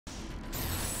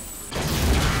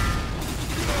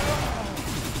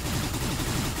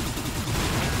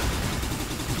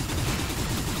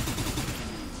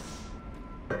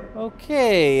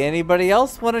Okay, anybody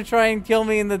else want to try and kill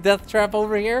me in the death trap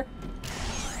over here?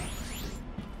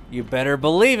 You better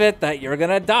believe it that you're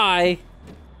gonna die.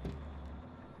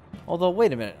 Although,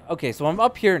 wait a minute. Okay, so I'm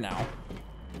up here now.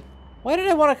 Why did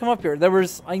I want to come up here? There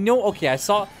was, I know, okay, I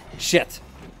saw, shit.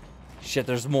 Shit,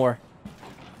 there's more.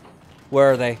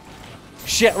 Where are they?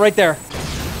 Shit, right there.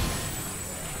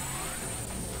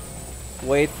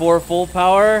 Wait for full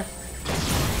power.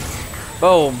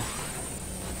 Boom.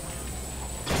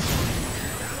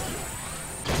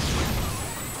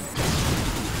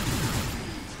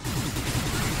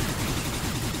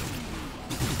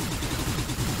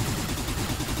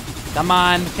 Come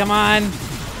on, come on.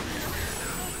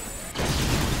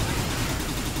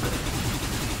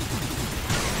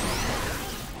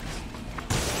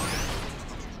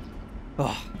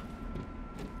 Oh.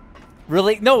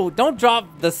 Really? No, don't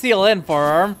drop the CLN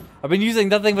firearm. I've been using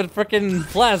nothing but frickin'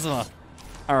 plasma.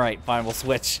 Alright, fine, we'll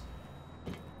switch.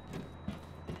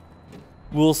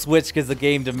 We'll switch because the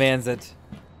game demands it.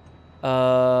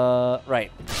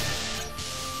 Right.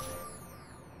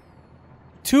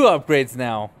 2 upgrades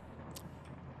now.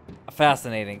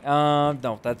 Fascinating.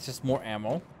 No, that's just more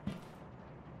ammo.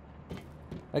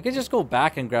 I could just go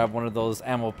back and grab one of those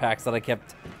ammo packs that I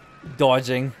kept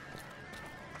dodging.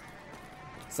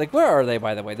 It's like, where are they,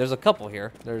 by the way? There's a couple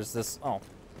here. There's this, oh.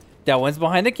 That one's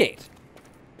behind the gate.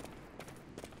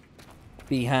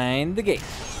 Behind the gate.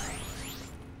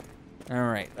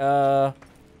 Alright,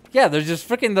 yeah, they're just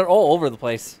freaking, they're all over the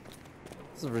place.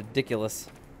 This is ridiculous.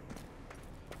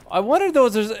 I wonder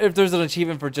if there's an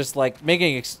achievement for just, like,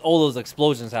 making all those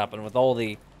explosions happen with all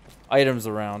the items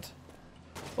around.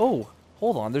 Oh,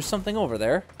 hold on, there's something over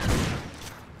there.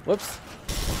 Whoops.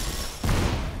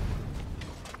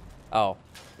 Oh.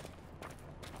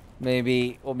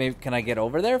 Maybe, well, maybe, can I get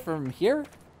over there from here?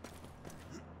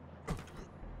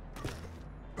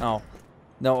 Oh.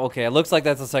 No, okay, it looks like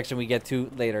that's a section we get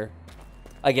to later.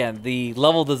 Again, the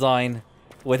level design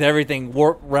with everything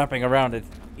wrapping around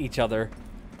each other.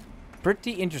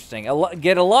 Pretty interesting.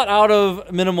 Get a lot out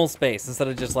of minimal space instead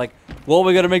of just like, well,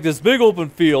 we gotta make this big open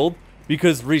field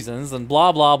because reasons and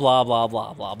blah, blah, blah, blah,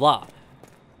 blah, blah, blah.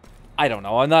 I don't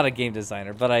know, I'm not a game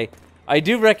designer, but I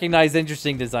do recognize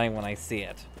interesting design when I see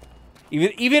it.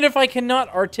 Even if I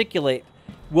cannot articulate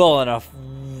well enough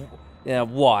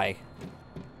why.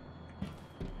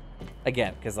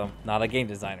 Again, because I'm not a game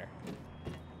designer.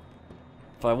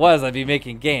 If I was, I'd be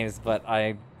making games, but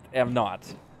I am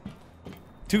not.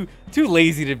 Too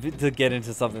lazy to get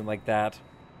into something like that.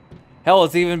 Hell,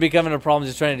 it's even becoming a problem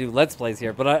just trying to do Let's Plays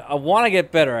here, but I want to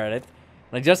get better at it,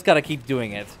 and I just gotta keep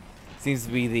doing it. Seems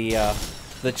to be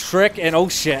the trick, and oh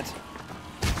shit.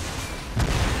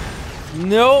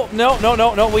 No, no, no,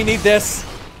 no, no, we need this.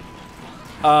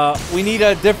 We need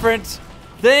a different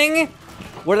thing.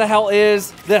 Where the hell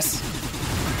is this?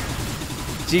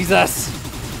 Jesus.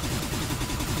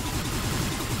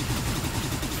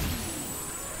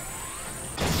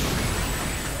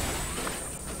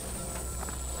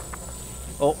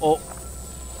 Oh, oh.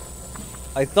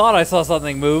 I thought I saw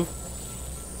something move.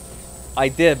 I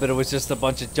did, but it was just a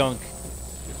bunch of junk.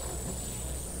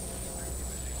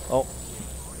 Oh.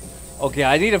 Okay,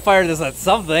 I need to fire this at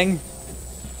something.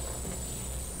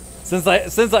 Since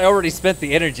I already spent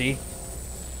the energy.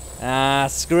 Ah,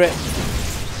 screw it.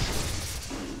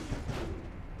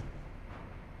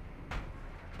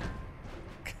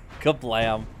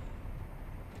 Kablam.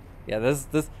 Yeah,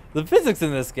 the physics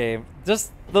in this game,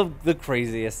 just the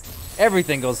craziest.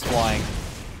 Everything goes flying.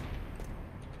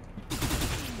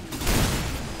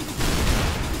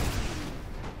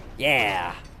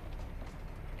 Yeah.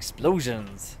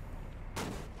 Explosions.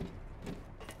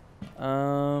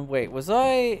 Wait, was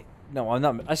I? No, I'm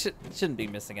not. I shouldn't be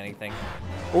missing anything.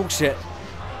 Oh shit.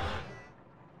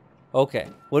 Okay,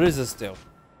 what does this do?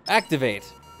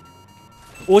 Activate.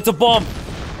 Oh, it's a bomb.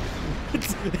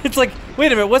 It's like,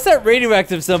 wait a minute, what's that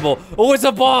radioactive symbol? Oh, it's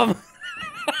a bomb.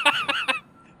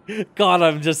 God,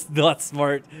 I'm just not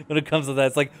smart when it comes to that.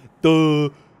 It's like,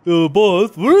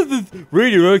 boss, what does this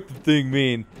radioactive thing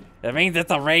mean? It means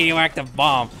it's a radioactive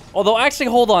bomb. Although, actually,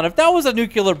 hold on. If that was a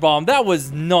nuclear bomb, that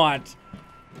was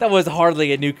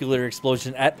hardly a nuclear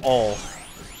explosion at all.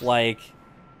 Like,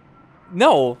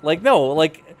 no,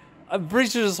 I'm pretty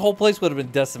sure this whole place would have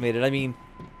been decimated. I mean,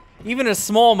 even a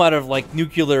small amount of, like,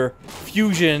 nuclear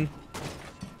fusion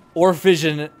or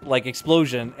fission, like,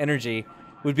 explosion energy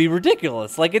would be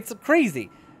ridiculous. Like, it's crazy.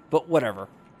 But whatever.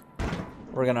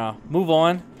 We're gonna move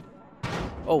on.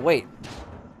 Oh, wait.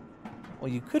 Well,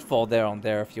 you could fall down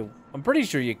there if you... I'm pretty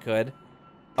sure you could.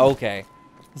 Okay.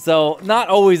 So, not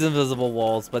always invisible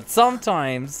walls, but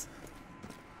sometimes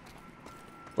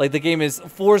Like, the game is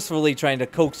forcefully trying to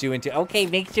coax you into, okay,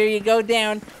 make sure you go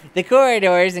down the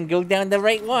corridors and go down the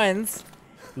right ones.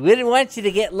 We wouldn't want you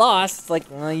to get lost. It's like,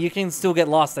 well, you can still get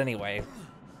lost anyway.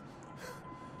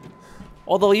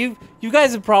 Although you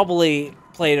guys have probably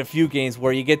played a few games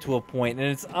where you get to a point and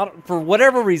it's, for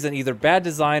whatever reason, either bad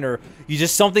design or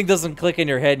something doesn't click in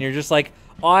your head and you're just like,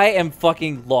 I am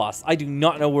fucking lost. I do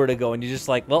not know where to go. And you're just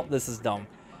like, well, this is dumb.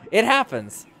 It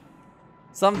happens.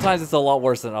 Sometimes it's a lot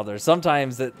worse than others.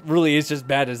 Sometimes it really is just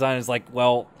bad design. It's like,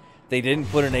 well, they didn't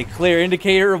put in a clear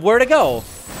indicator of where to go.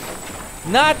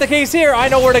 Not the case here. I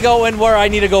know where to go, and where I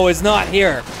need to go is not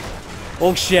here.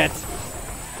 Oh, shit.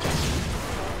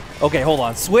 Okay, hold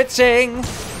on. Switching.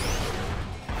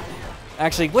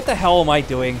 Actually, what the hell am I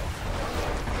doing?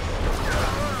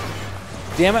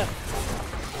 Damn it.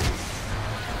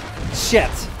 Shit.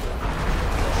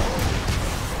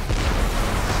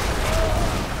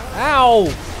 Ow!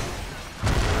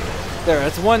 There,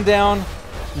 that's one down.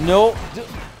 Nope.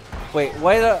 Wait,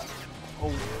 why the... Oh,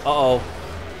 uh-oh.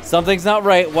 Something's not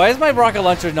right. Why is my rocket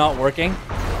launcher not working?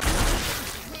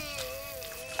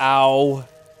 Ow.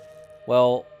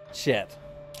 Well, shit.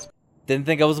 Didn't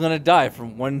think I was gonna die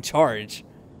from one charge.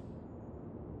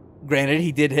 Granted,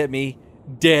 he did hit me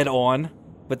dead on,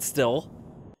 but still.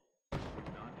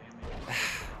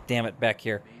 Damn it, back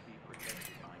here.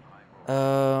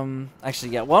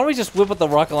 Actually, yeah. Why don't we just whip with the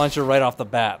rocket launcher right off the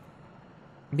bat?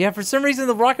 Yeah, for some reason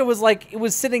the rocket was like, it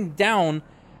was sitting down,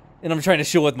 and I'm trying to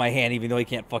show with my hand even though you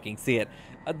can't fucking see it.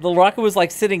 The rocket was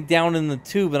like sitting down in the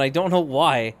tube, and I don't know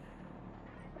why.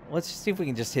 Let's just see if we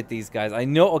can just hit these guys. I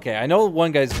know, okay, I know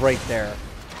one guy's right there.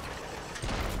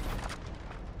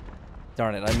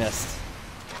 Darn it, I missed.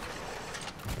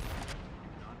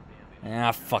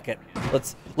 Ah, fuck it.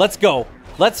 Let's go.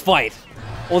 Let's fight.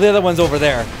 Oh, the other one's over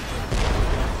there.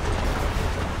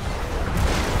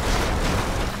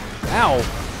 Ow.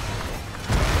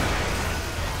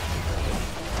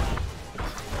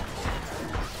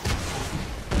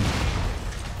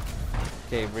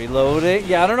 Okay, reload it.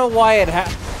 Yeah, I don't know why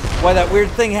why that weird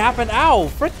thing happened. Ow,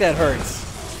 frick, that hurts.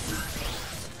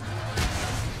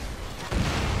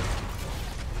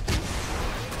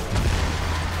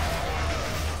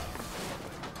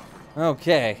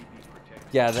 Okay.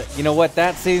 Yeah, you know what?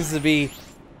 That seems to be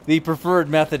the preferred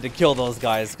method to kill those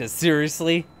guys, because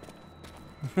seriously?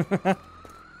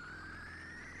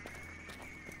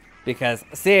 Because,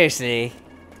 seriously,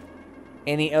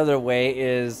 any other way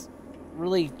is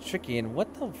really tricky. And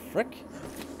what the frick?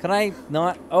 Can I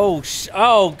not? Oh,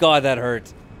 oh god, that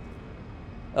hurt.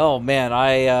 Oh man,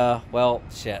 well,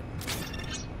 shit.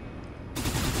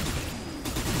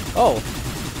 Oh.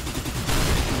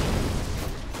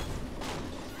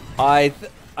 I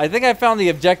think I found the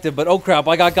objective, but oh crap,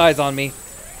 I got guys on me.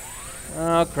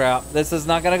 Oh crap, this is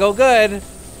not gonna go good.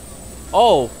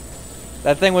 Oh,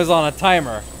 that thing was on a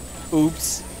timer.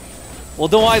 Oops. Well,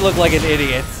 don't I look like an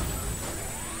idiot?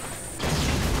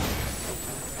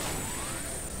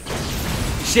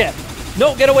 Shit.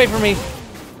 No, get away from me.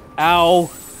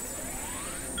 Ow.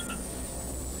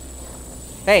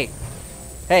 Hey.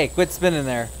 Hey, quit spinning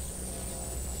there.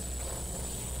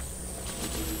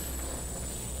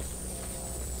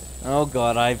 Oh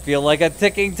god, I feel like a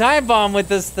ticking time bomb with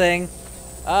this thing.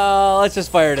 Let's just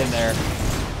fire it in there.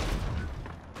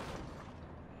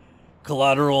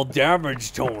 Collateral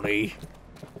damage, Tony.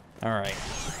 Alright.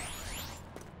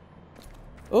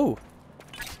 Ooh.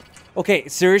 Okay,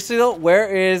 seriously though,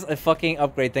 where is a fucking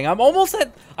upgrade thing?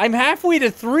 I'm halfway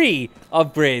to 3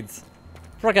 upgrades.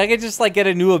 Frick, I could just like get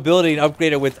a new ability and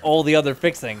upgrade it with all the other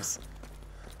fixings.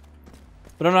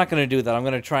 But I'm not gonna do that. I'm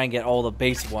gonna try and get all the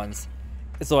base ones,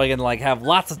 so I can like have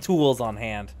lots of tools on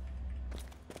hand.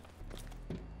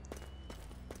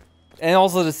 And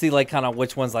also to see like kind of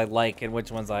which ones I like and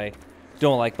which ones I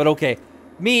don't like. But okay,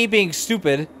 me being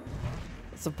stupid,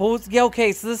 yeah,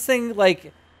 okay, so this thing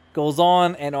like goes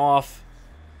on and off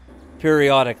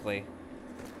periodically.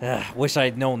 Ugh, wish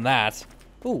I'd known that.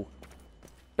 Ooh,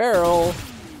 barrel.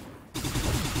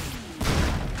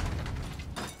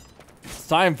 It's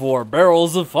time for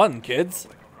barrels of fun, kids.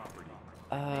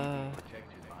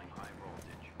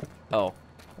 Oh,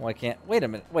 well, I can't. Wait a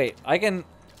minute. Wait, I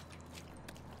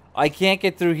can't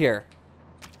get through here.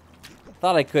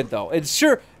 Thought I could though. It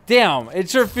sure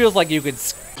feels like you could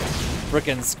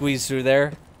frickin' squeeze through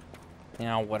there. You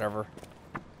know, whatever.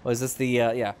 Was this the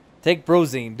yeah? Take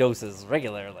bromazine doses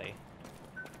regularly.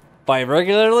 By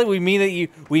regularly, we mean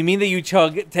that you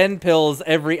chug 10 pills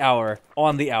every hour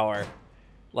on the hour.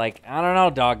 Like, I don't know,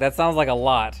 dog. That sounds like a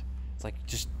lot. It's like,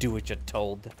 just do what you're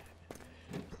told.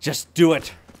 Just do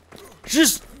it.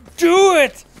 Just do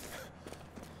it.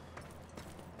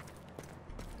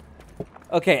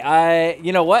 Okay,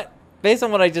 you know what? Based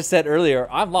on what I just said earlier,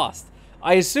 I'm lost.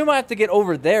 I assume I have to get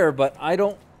over there, but I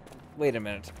don't... Wait a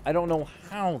minute. I don't know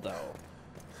how, though.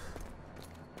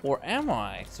 Or am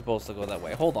I supposed to go that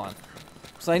way? Hold on.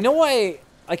 So I know I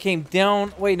came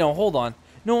down... Wait, no, hold on.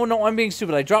 No, I'm being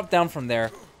stupid. I dropped down from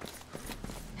there.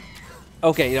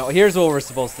 Okay, here's where we're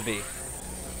supposed to be.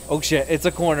 Oh, shit. It's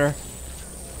a corner.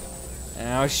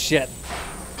 Oh, shit.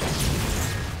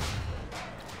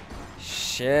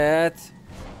 Shit.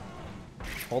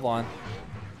 Hold on.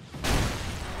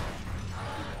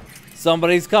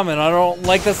 Somebody's coming. I don't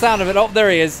like the sound of it. Oh,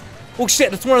 there he is. Oh,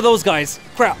 shit. It's one of those guys.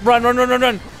 Crap. Run.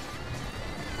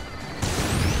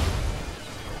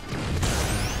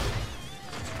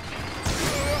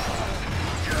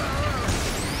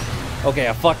 Okay,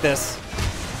 I fucked this.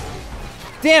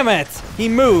 Damn it! He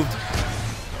moved.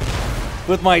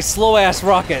 With my slow-ass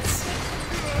rockets.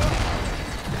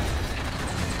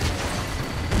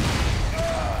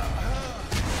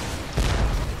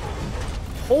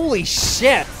 Holy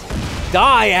shit!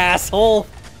 Die, asshole!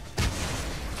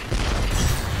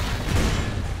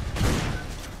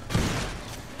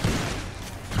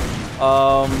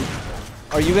 Are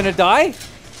you gonna die?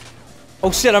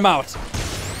 Oh shit, I'm out.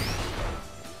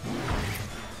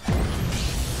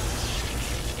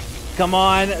 Come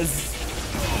on.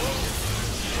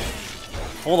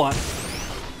 Hold on.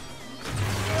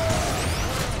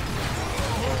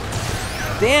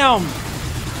 Damn!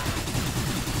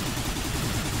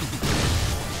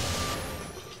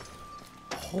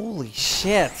 Holy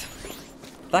shit.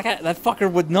 That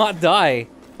fucker would not die.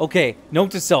 Okay,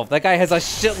 note to self, that guy has a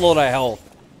shitload of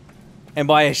health. And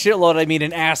by a shitload, I mean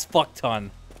an ass fuck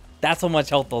ton. That's how much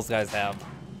health those guys have.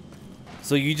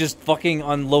 So you just fucking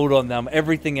unload on them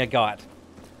everything you got.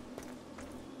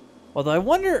 Although I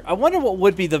wonder what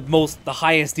would be the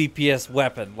highest DPS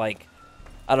weapon, like,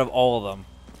 out of all of them.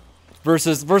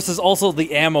 Versus also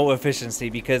the ammo efficiency,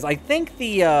 because I think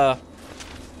the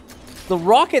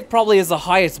rocket probably has the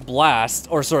highest blast,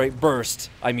 or sorry, burst,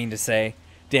 I mean to say,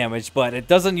 damage, but it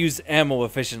doesn't use ammo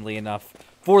efficiently enough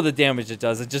for the damage it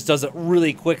does. It just does it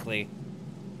really quickly.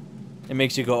 It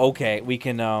makes you go, okay, we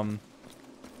can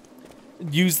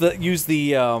use the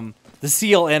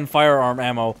CLN firearm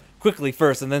ammo quickly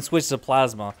first, and then switch to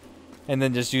plasma, and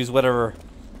then just use whatever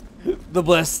the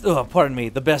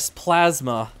best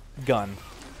plasma gun.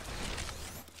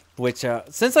 Which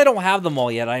since I don't have them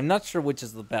all yet, I'm not sure which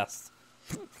is the best.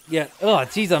 Yeah. Oh,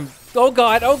 jeez, oh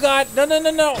god,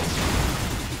 no.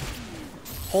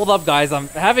 Hold up, guys, I'm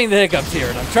having the hiccups here,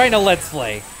 and I'm trying to let's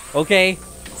play. Okay?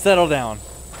 Settle down.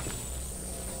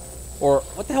 Or,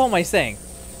 what the hell am I saying?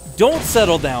 Don't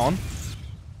settle down.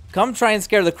 Come try and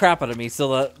scare the crap out of me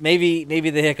so that maybe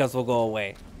the hiccups will go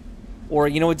away. Or,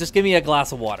 you know what, just give me a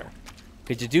glass of water.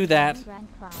 Could you do that?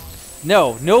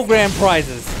 No grand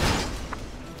prizes.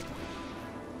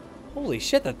 Holy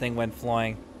shit, that thing went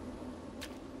flying.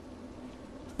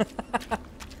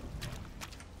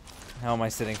 How am I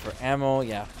sitting for ammo?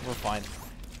 Yeah, we're fine.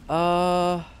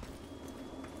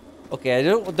 Okay, I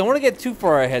don't want to get too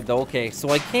far ahead though. Okay, so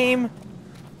I came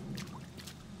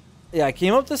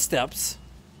up the steps.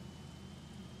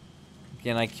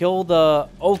 Again, I killed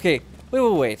okay.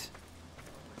 Wait.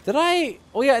 Did I?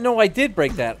 Oh yeah, no, I did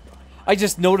break that. I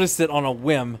just noticed it on a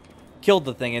whim. Killed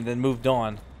the thing and then moved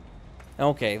on.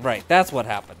 Okay, right. That's what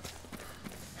happened.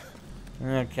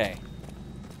 Okay.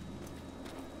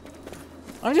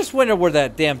 I'm just wondering where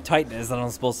that damn Titan is that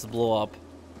I'm supposed to blow up.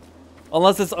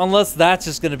 Unless that's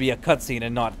just gonna be a cutscene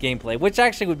and not gameplay, which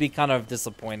actually would be kind of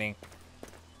disappointing.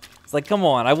 It's like, come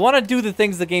on, I want to do the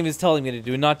things the game is telling me to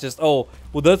do, not just, oh,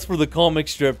 well, that's for the comic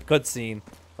strip cutscene.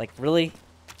 Like, really?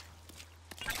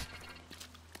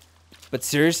 But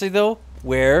seriously, though,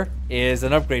 where is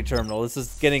an upgrade terminal? This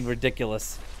is getting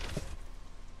ridiculous.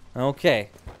 Okay.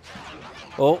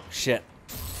 Oh, shit.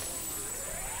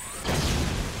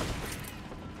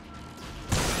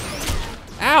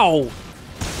 Ow!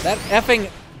 That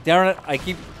effing... Darn it, I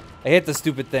hit the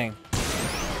stupid thing.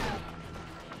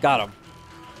 Got him.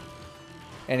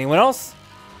 Anyone else?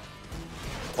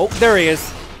 Oh, there he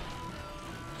is.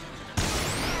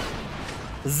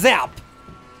 Zap!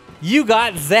 You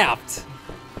got zapped.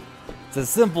 It's as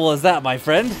simple as that, my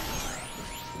friend.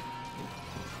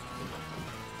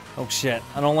 Oh shit,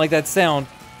 I don't like that sound.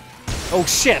 Oh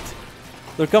shit!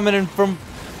 They're coming in from...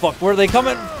 Fuck, where are they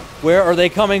coming? Where are they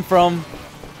coming from?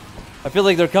 I feel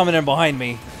like they're coming in behind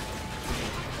me.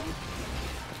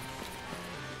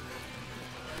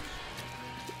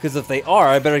 Because if they are,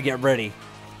 I better get ready.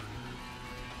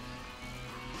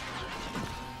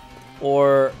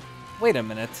 Or... Wait a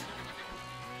minute.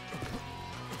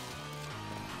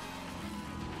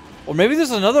 Or maybe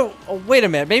there's another... Oh, wait a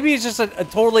minute. Maybe it's just a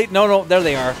totally... No, no. There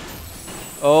they are.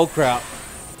 Oh, crap.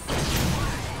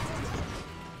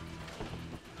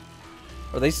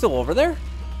 Are they still over there?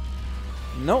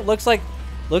 No, looks like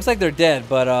they're dead,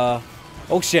 but,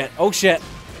 Oh, shit. Oh, shit.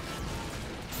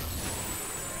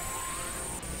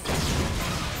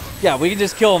 Yeah, we can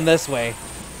just kill them this way.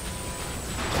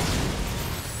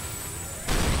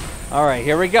 Alright,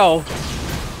 here we go.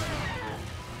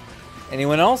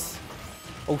 Anyone else?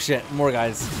 Oh shit, more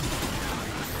guys.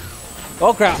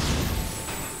 Oh crap.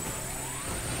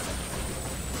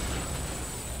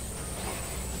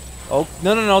 Oh,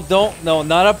 no, no, no, don't. No,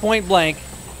 not a point blank.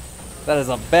 That is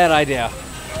a bad idea.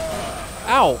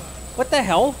 Ow. What the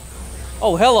hell?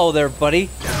 Oh, hello there, buddy.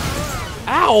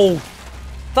 Ow.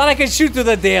 Thought I could shoot through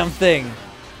the damn thing.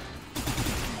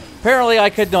 Apparently I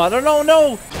could not. Oh, no,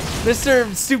 no.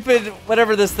 Mr. Stupid,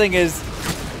 whatever this thing is,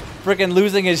 freaking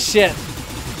losing his shit.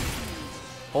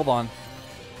 Hold on.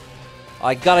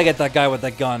 I gotta get that guy with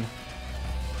the gun.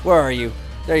 Where are you?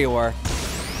 There you are.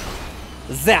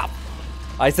 Zap.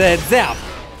 I said zap.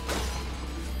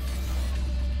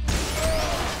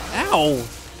 Ow.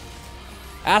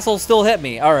 Asshole still hit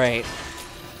me. Alright.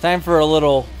 Time for a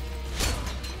little...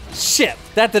 Shit.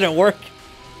 That didn't work.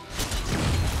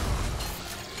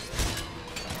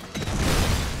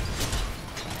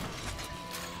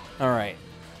 Alright.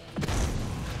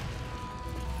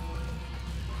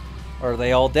 Are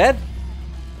they all dead?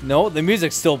 No, the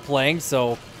music's still playing,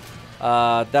 so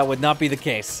that would not be the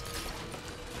case.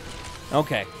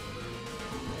 Okay.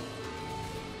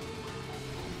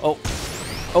 Oh.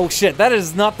 Oh shit, that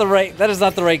is not the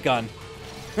right gun.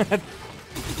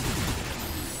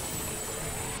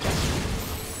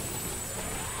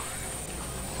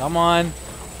 Come on.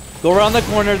 Go around the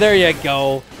corner, there you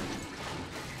go.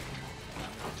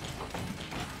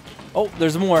 Oh,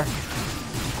 there's more.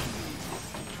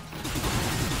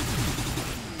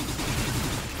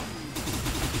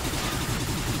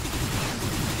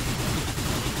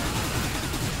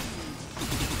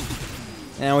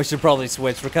 And we should probably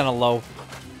switch. We're kind of low.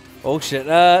 Oh shit.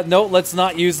 No, let's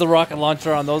not use the rocket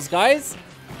launcher on those guys.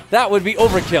 That would be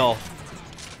overkill.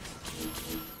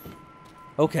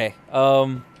 Okay.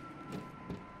 Are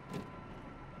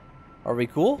we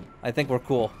cool? I think we're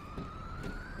cool.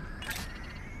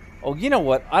 Oh, you know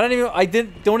what?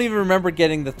 Don't even remember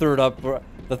getting the third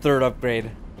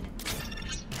upgrade.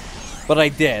 But I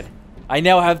did. I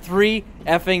now have 3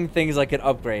 effing things I could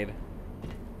upgrade.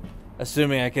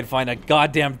 Assuming I could find a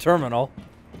goddamn terminal.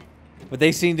 But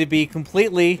they seem to be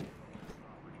completely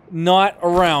not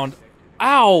around.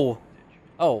 Ow!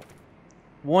 Oh.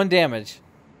 1 damage.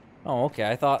 Oh, okay.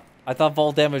 I thought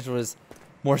fall damage was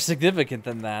more significant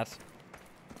than that.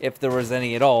 If there was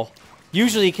any at all.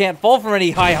 Usually you can't fall from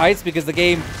any high heights because the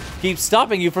game keeps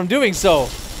stopping you from doing so.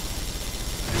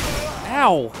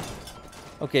 Ow!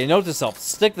 Okay, note to self.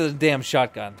 Stick to the damn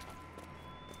shotgun.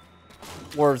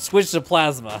 Or switch to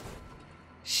plasma.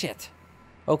 Shit.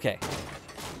 Okay.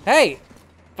 Hey!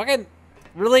 Fucking...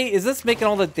 Really? Is this making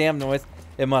all the damn noise?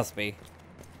 It must be.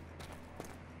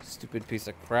 Stupid piece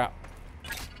of crap.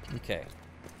 Okay.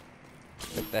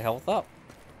 Pick the health up.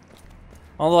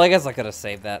 Although I guess I could have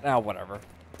saved that. Ah, whatever.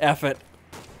 F it.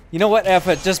 You know what? F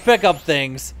it. Just pick up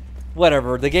things.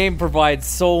 Whatever. The game provides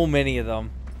so many of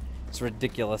them. It's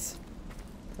ridiculous.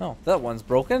 Oh, that one's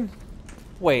broken?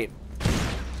 Wait.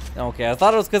 Okay, I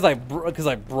thought it was because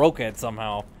I broke it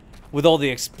somehow. With all the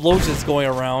explosions going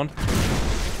around.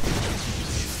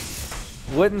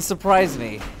 Wouldn't surprise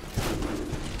me.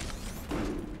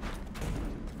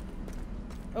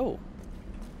 Oh.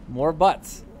 More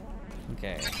butts.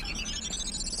 Okay.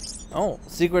 Oh,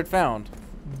 secret found.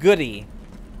 Goody.